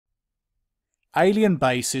alien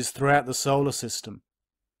bases throughout the solar system.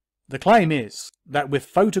 The claim is that with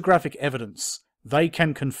photographic evidence they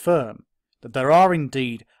can confirm that there are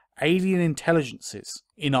indeed alien intelligences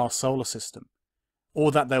in our solar system,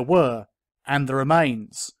 or that there were, and the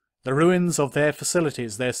remains, the ruins of their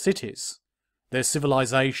facilities, their cities, their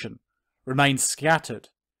civilization, remain scattered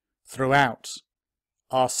throughout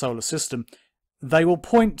our solar system. They will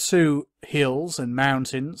point to hills and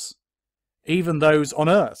mountains, even those on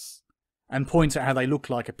Earth, and point at how they look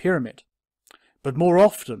like a pyramid. But more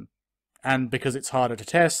often, and because it's harder to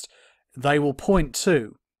test, they will point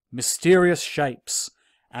to mysterious shapes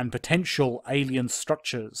and potential alien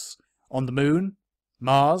structures on the Moon,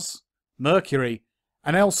 Mars, Mercury,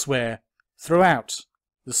 and elsewhere throughout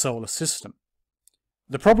the solar system.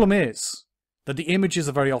 The problem is that the images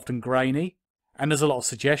are very often grainy, and there's a lot of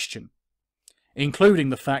suggestion, including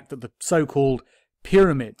the fact that the so-called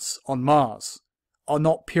pyramids on Mars are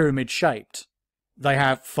not pyramid-shaped. They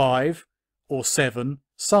have 5 or 7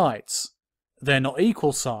 sides. They're not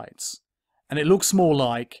equal sides, and it looks more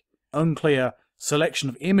like an unclear selection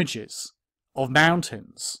of images of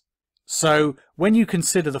mountains. So when you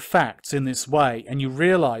consider the facts in this way and you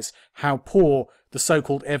realise how poor the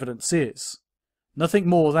so-called evidence is, nothing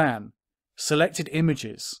more than selected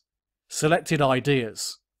images, selected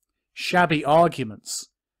ideas, shabby arguments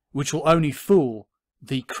which will only fool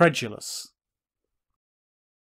the credulous.